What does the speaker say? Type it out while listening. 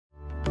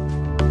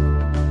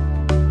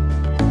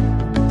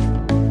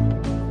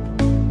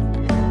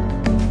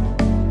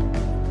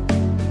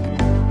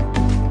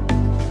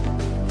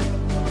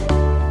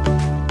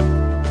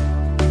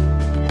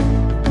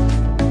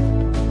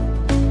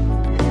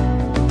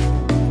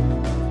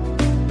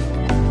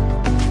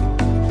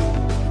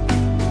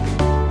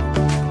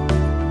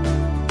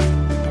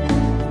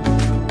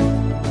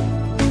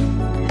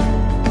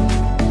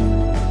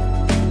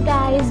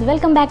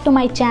welcome back to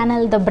my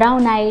channel The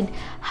Brown Eyed.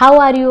 How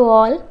are you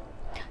all?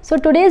 So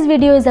today's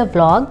video is a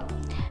vlog.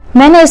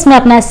 मैंने इसमें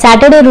अपना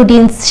Saturday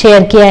routine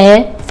share किया है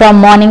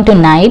from morning to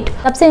night.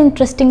 सबसे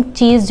interesting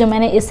चीज़ जो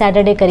मैंने इस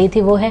सैटरडे करी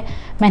थी वो है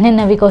मैंने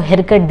नवी को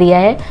हेयर कट दिया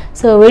है।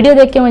 सो वीडियो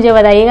देख के मुझे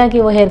बताइएगा कि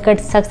वो हेयर कट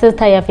सक्सेस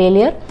था या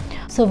failure.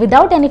 So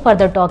without any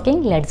further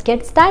talking let's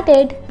get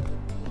started.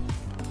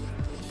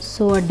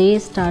 So a day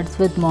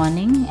starts with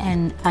morning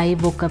and I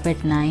woke up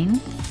at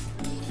 9.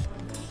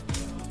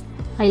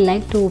 I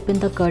like to open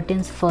the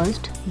curtains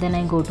first, then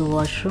I go to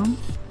washroom.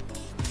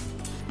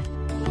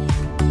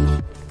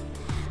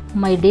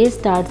 My day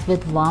starts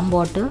with warm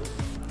water.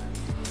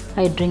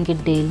 I drink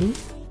it daily.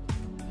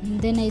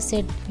 Then I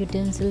set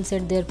utensils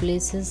at their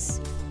places.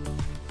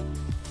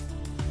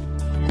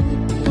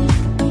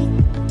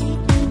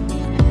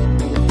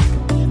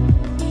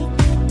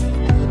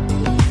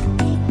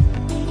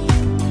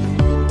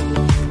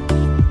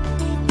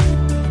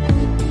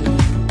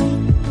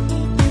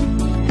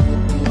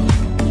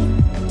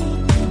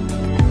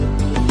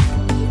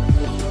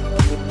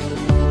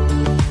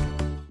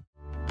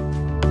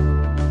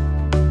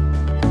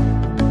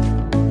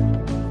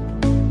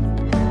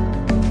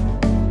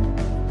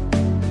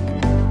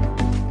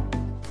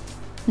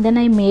 Then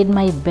I made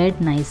my bed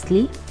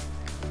nicely.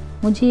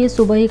 मुझे ये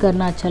सुबह ही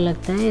करना अच्छा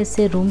लगता है,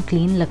 इससे room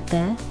clean लगता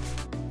है।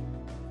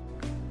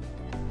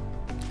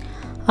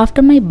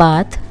 After my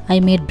bath, I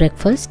made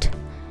breakfast,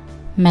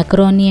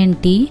 macaroni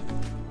and tea.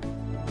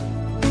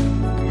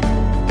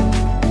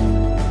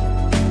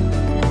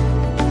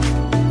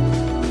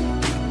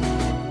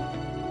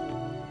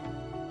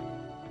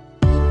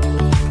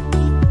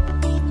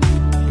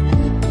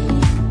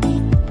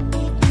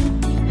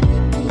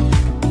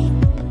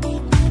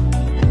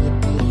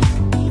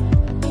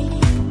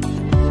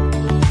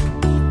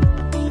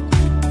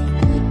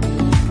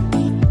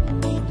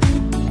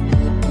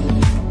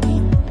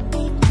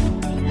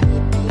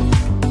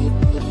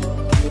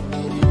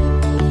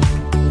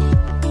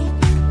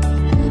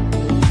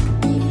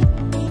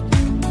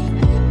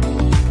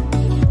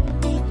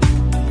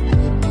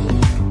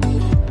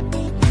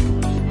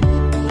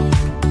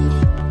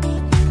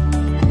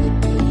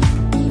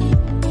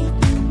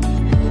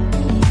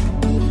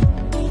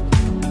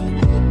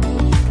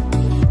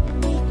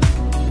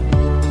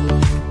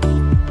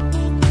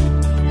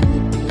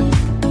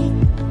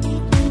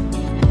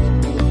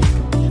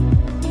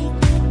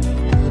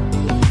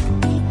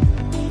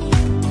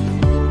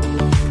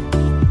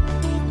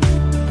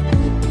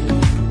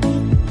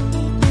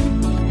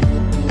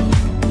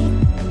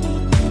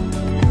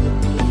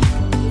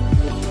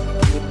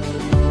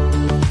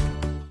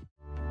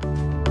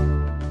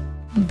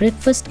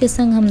 Breakfast के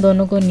संग हम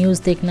दोनों को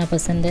न्यूज़ देखना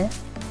पसंद है।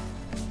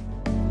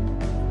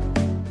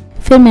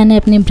 फिर मैंने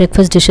अपनी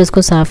ब्रेकफास्ट डिशेस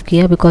को साफ़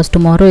किया because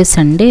tomorrow is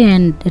Sunday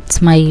and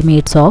it's my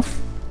maids of.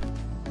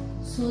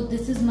 So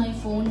this is my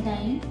phone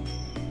time.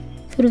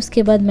 फिर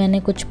उसके बाद मैंने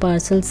कुछ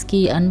पार्सल्स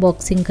की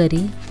अनबॉक्सिंग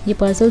करी। ये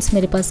पार्सल्स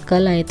मेरे पास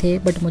कल आए थे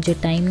बट मुझे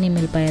टाइम नहीं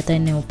मिल पाया था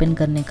इन्हें ओपन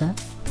करने का।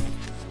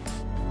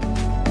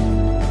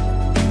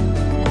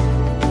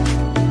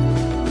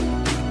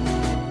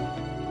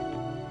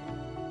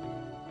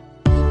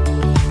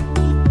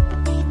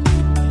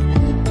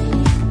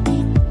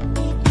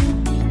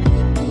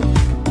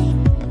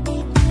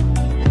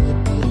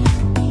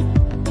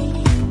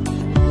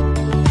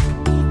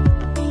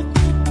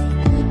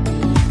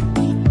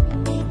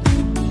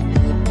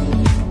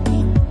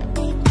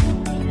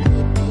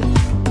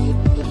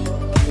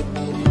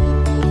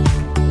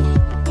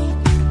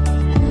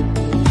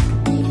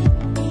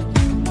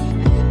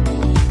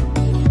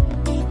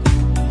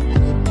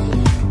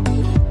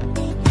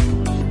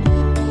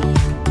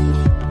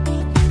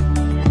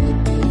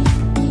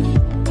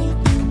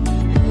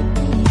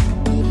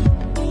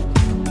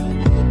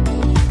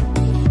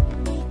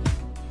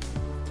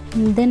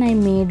 Then I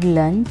made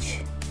lunch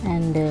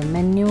and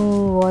menu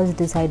was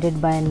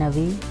decided by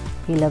Navi.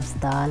 He loves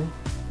dal.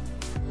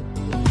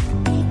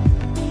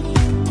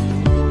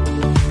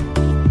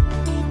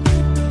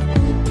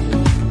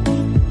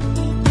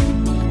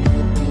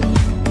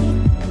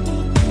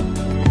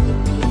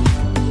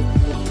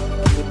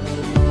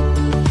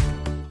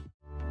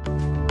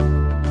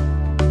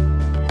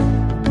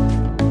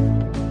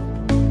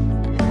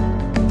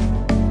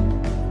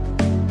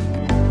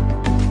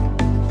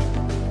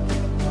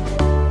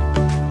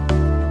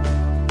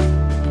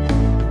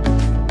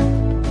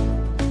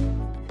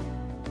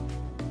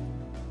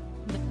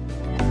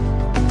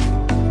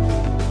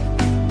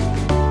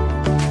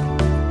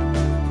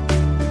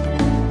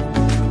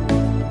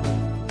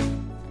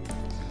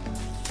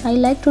 I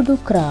like to do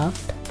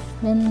craft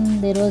when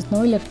there was no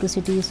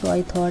electricity, so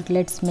I thought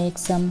let's make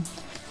some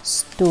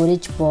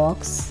storage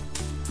box,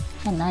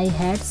 and I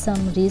had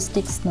some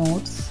Resticks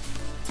notes,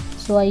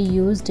 so I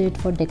used it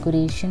for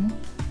decoration.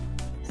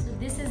 So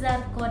this is our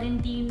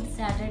quarantine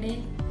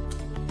Saturday.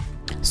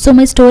 So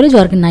my storage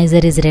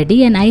organizer is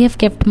ready and I have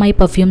kept my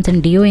perfumes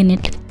and deo in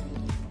it.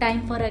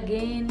 Time for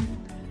again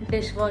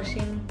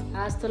dishwashing.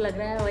 आज तो लग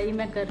रहा है वही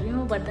मैं कर रही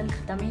हूँ, बर्तन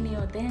ख़त्म ही नहीं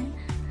होते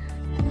हैं।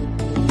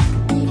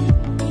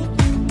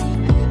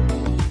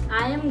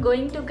 I am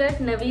going to cut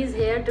Navi's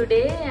hair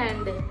today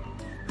and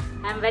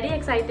I am very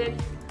excited.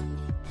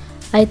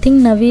 I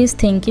think Navi is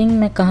thinking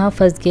मैं कहाँ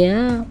फंस गया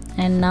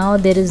and now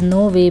there is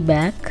no way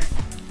back.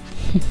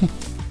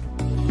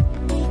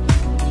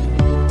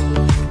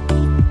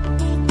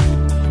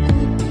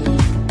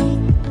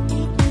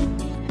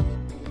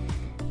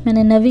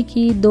 मैंने नवी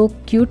की 2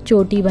 क्यूट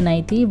चोटी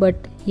बनाई थी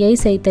बट यही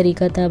सही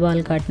तरीका था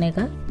बाल काटने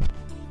का।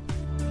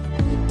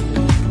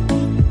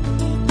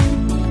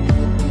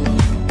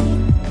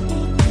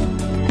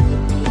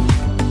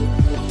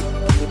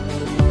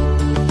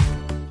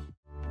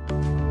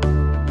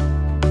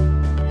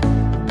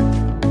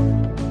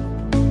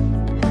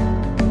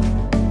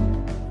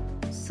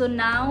 So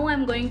now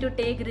I'm going to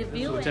take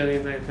review. सोचा नहीं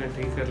था इतना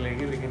ठीक कर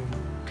लेगी लेकिन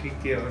ठीक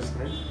किया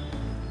उसने।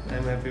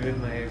 I'm happy with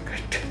my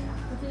haircut.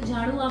 फिर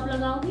झाड़ू आप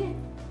लगाओगे?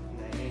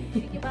 नहीं।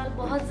 मेरे बाल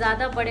बहुत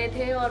ज़्यादा बड़े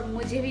थे और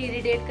मुझे भी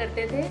इरिटेट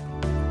करते थे।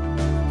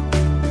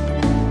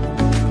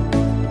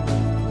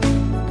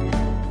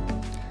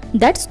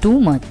 That's too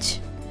much.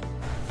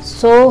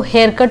 So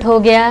haircut हो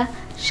गया,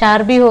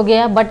 शार भी हो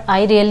गया, but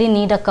I really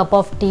need a cup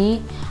of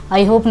tea.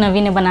 I hope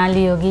नवी ने बना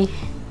ली होगी.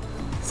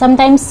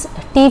 Sometimes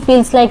tea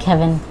feels like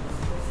heaven.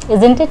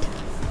 Isn't it?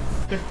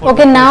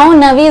 Okay, now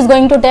Navi is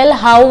going to tell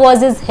how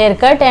was his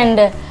haircut and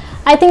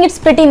I think it's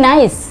pretty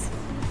nice.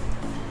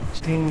 I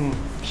think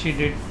she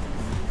did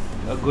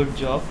a good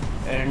job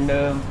and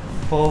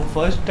for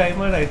first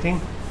timer I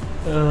think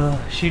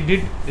she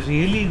did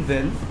really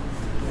well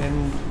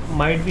and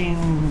might be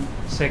in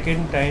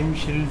second time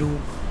she'll do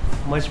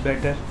much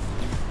better.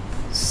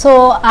 So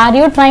are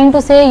you trying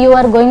to say you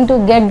are going to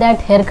get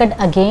that haircut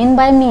again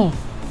by me?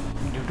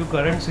 Due to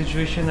current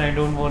situation I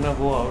don't want to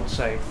go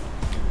outside.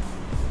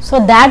 So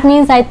that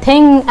means I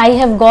think I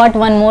have got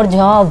one more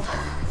job.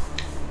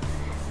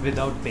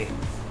 Without pay.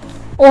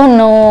 Oh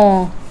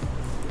no.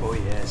 Oh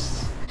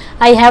yes.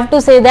 I have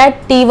to say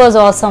that tea was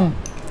awesome.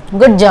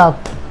 Good job.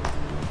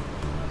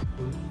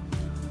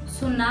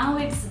 So now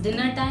it's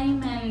dinner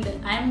time and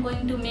I am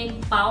going to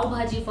make pav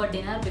bhaji for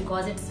dinner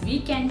because it's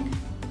weekend.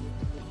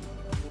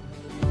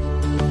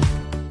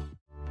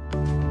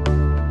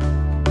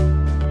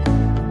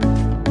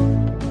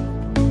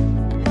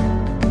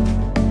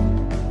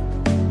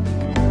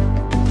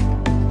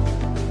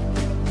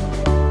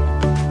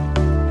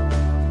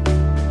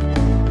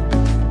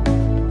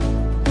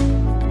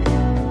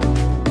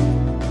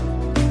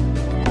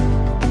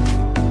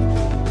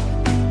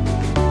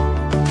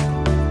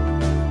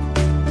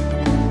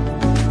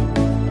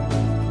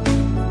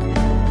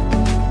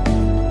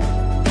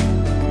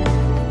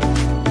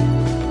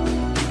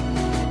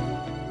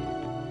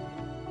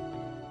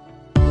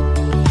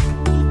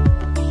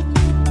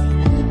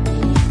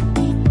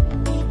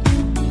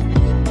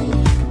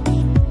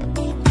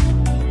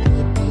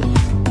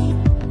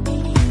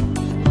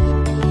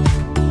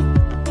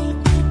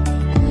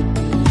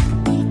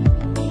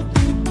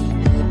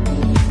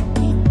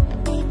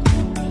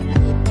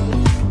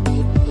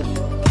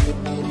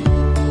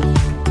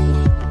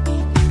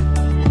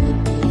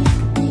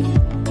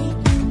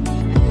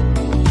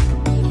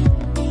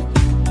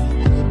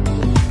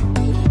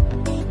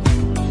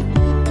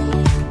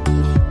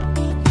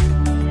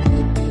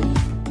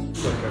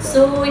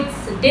 So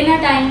it's dinner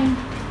time.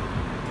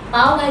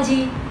 Pav bhaji.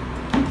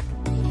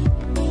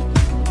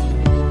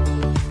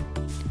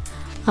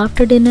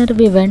 After dinner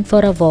we went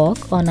for a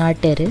walk on our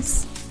terrace.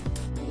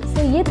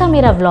 So ये था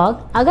मेरा vlog.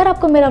 अगर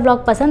आपको मेरा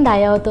vlog पसंद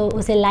आया हो तो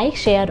उसे लाइक,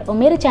 शेयर और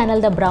मेरे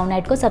चैनल द ब्राउन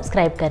नाइट को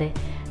सब्सक्राइब करें।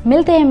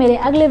 मिलते हैं मेरे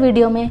अगले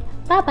वीडियो में।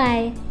 Bye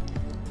bye.